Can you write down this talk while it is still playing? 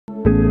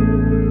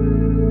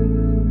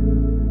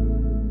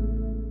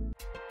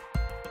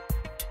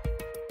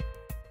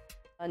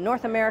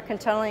North American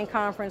Tunneling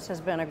Conference has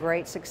been a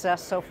great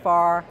success so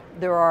far.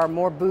 There are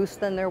more booths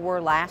than there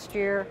were last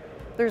year.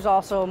 There's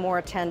also more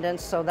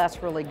attendance, so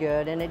that's really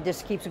good, and it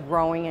just keeps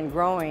growing and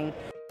growing.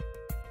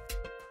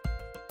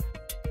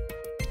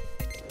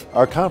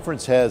 Our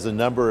conference has a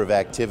number of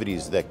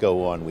activities that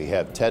go on. We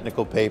have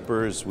technical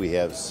papers, we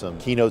have some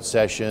keynote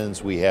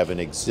sessions, we have an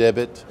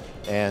exhibit,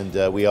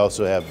 and we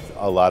also have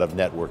a lot of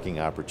networking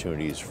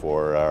opportunities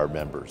for our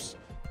members.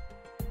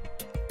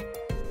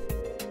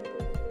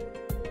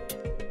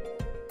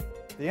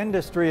 The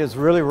industry is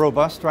really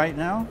robust right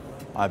now.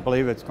 I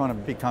believe it's going to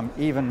become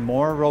even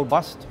more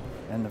robust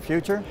in the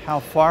future.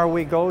 How far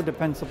we go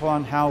depends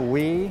upon how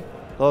we,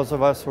 those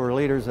of us who are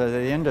leaders of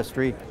the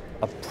industry,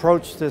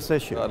 approach this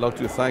issue. I'd like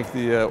to thank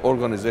the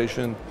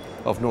organization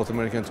of North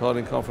American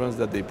Tunneling Conference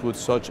that they put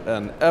such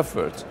an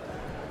effort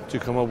to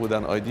come up with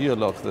an idea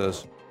like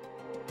this.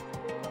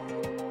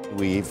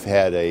 We've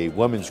had a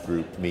women's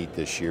group meet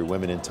this year,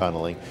 Women in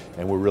Tunneling,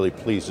 and we're really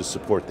pleased to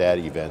support that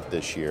event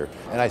this year.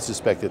 And I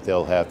suspect that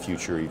they'll have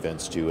future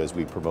events too as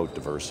we promote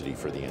diversity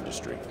for the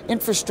industry.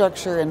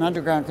 Infrastructure and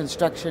underground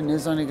construction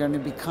is only going to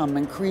become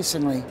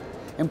increasingly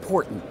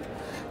important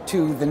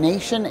to the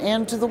nation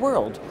and to the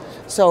world.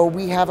 So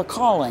we have a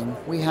calling.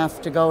 We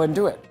have to go and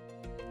do it.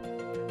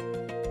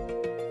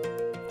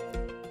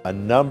 A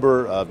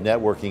number of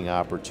networking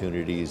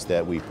opportunities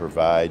that we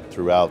provide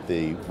throughout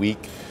the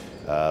week.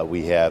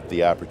 We have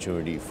the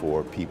opportunity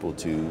for people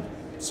to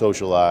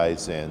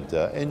socialize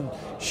and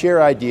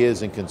share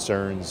ideas and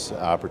concerns,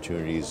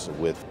 opportunities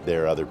with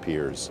their other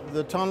peers.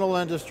 The tunnel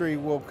industry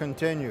will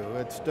continue.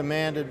 It's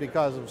demanded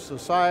because of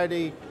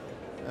society.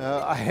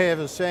 I have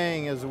a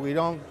saying is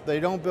they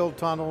don't build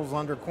tunnels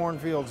under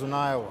cornfields in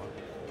Iowa.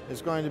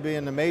 It's going to be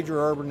in the major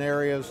urban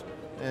areas,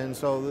 and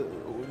so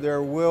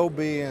there will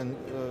be and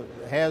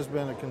has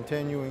been a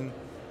continuing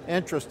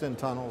interest in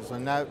tunnels,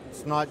 and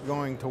that's not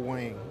going to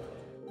wane.